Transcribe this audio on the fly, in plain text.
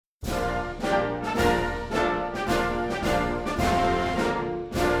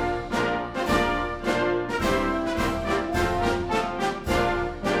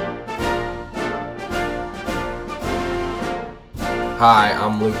Hi,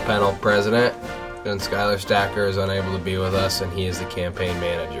 I'm Luke Pennell, president, and Skylar Stacker is unable to be with us, and he is the campaign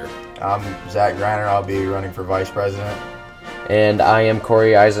manager. I'm Zach Greiner. I'll be running for vice president. And I am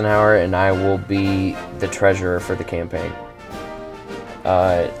Corey Eisenhower, and I will be the treasurer for the campaign.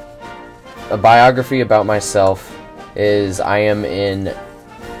 A biography about myself is I am in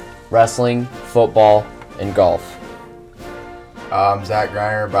wrestling, football, and golf. Zach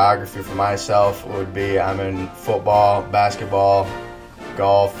Greiner. Biography for myself would be I'm in football, basketball,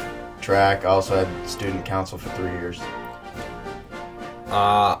 golf, track. I also had student council for 3 years.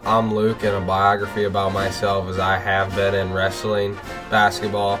 I'm Luke, and a biography about myself is I have been in wrestling,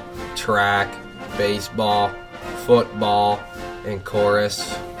 basketball, track, baseball, football, and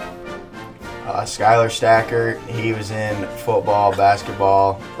chorus. Skylar Stacker. He was in football,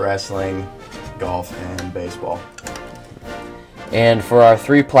 basketball, wrestling, golf, and baseball. And for our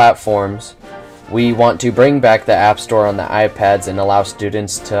 3 platforms, we want to bring back the App Store on the iPads and allow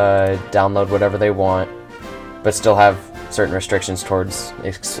students to download whatever they want, but still have certain restrictions towards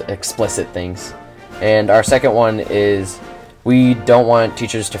explicit things. And our second one is we don't want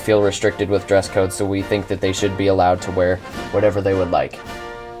teachers to feel restricted with dress codes, so we think that they should be allowed to wear whatever they would like.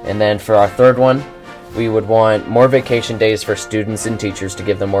 And then for our third one, we would want more vacation days for students and teachers to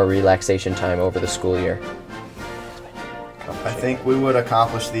give them more relaxation time over the school year. I think we would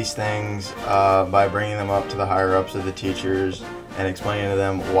accomplish these things by bringing them up to the higher-ups of the teachers and explaining to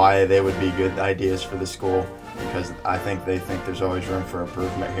them why they would be good ideas for the school, because I think they think there's always room for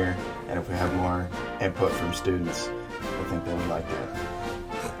improvement here, and if we have more input from students, I think they would like that.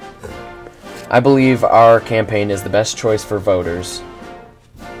 I believe our campaign is the best choice for voters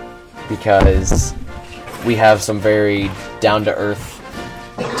because we have some very down-to-earth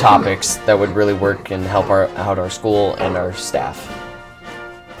topics that would really work and help out our school and our staff.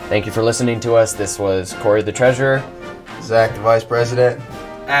 Thank you for listening to us. This was Corey the treasurer, Zach the vice president,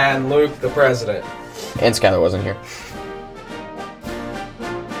 And Luke, the president. and Skylar wasn't here.